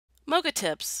Mocha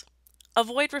tips.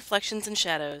 Avoid reflections and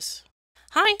shadows.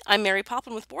 Hi, I'm Mary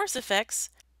Poplin with Boris FX.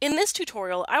 In this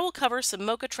tutorial, I will cover some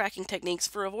Mocha tracking techniques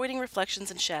for avoiding reflections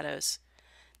and shadows.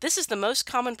 This is the most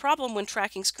common problem when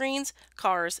tracking screens,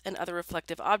 cars, and other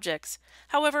reflective objects.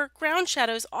 However, ground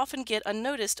shadows often get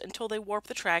unnoticed until they warp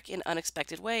the track in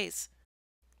unexpected ways.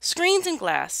 Screens and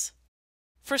glass.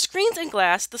 For screens and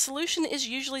glass, the solution is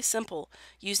usually simple.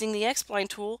 Using the X-Spline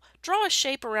tool, draw a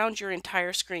shape around your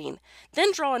entire screen.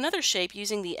 Then draw another shape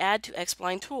using the Add to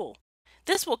X-Spline tool.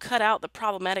 This will cut out the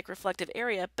problematic reflective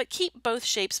area, but keep both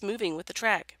shapes moving with the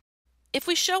track. If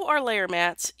we show our layer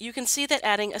mats, you can see that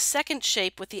adding a second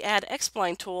shape with the Add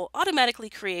X-Spline tool automatically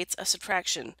creates a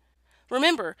subtraction.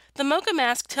 Remember, the Mocha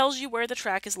mask tells you where the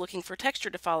track is looking for texture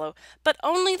to follow, but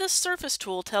only the Surface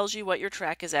tool tells you what your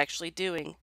track is actually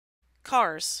doing.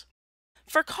 Cars.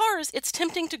 For cars, it's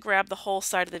tempting to grab the whole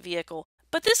side of the vehicle,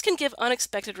 but this can give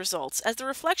unexpected results as the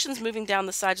reflections moving down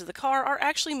the sides of the car are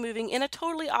actually moving in a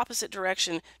totally opposite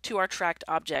direction to our tracked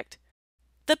object.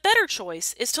 The better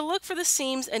choice is to look for the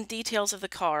seams and details of the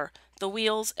car, the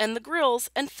wheels, and the grills,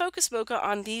 and focus Mocha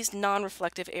on these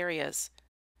non-reflective areas.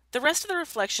 The rest of the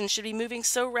reflection should be moving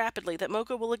so rapidly that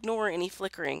Mocha will ignore any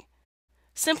flickering.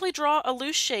 Simply draw a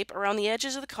loose shape around the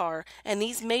edges of the car and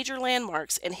these major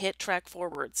landmarks and hit track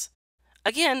forwards.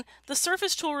 Again, the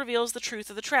Surface tool reveals the truth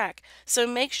of the track, so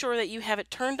make sure that you have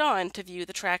it turned on to view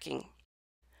the tracking.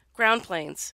 Ground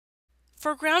planes.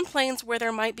 For ground planes where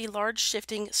there might be large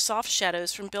shifting, soft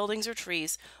shadows from buildings or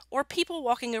trees, or people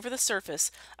walking over the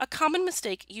surface, a common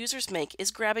mistake users make is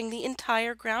grabbing the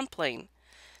entire ground plane.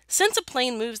 Since a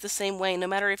plane moves the same way no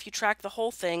matter if you track the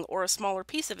whole thing or a smaller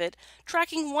piece of it,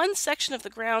 tracking one section of the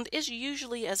ground is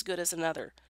usually as good as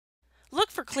another.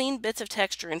 Look for clean bits of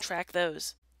texture and track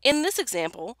those. In this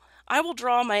example, I will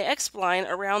draw my X-spline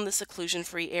around this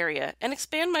occlusion-free area and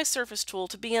expand my Surface tool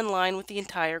to be in line with the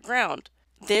entire ground.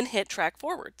 Then hit track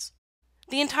forwards.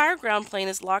 The entire ground plane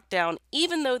is locked down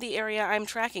even though the area I'm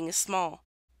tracking is small.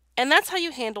 And that's how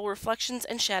you handle reflections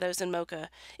and shadows in Mocha.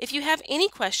 If you have any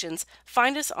questions,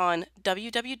 find us on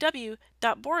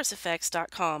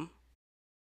www.borisfx.com.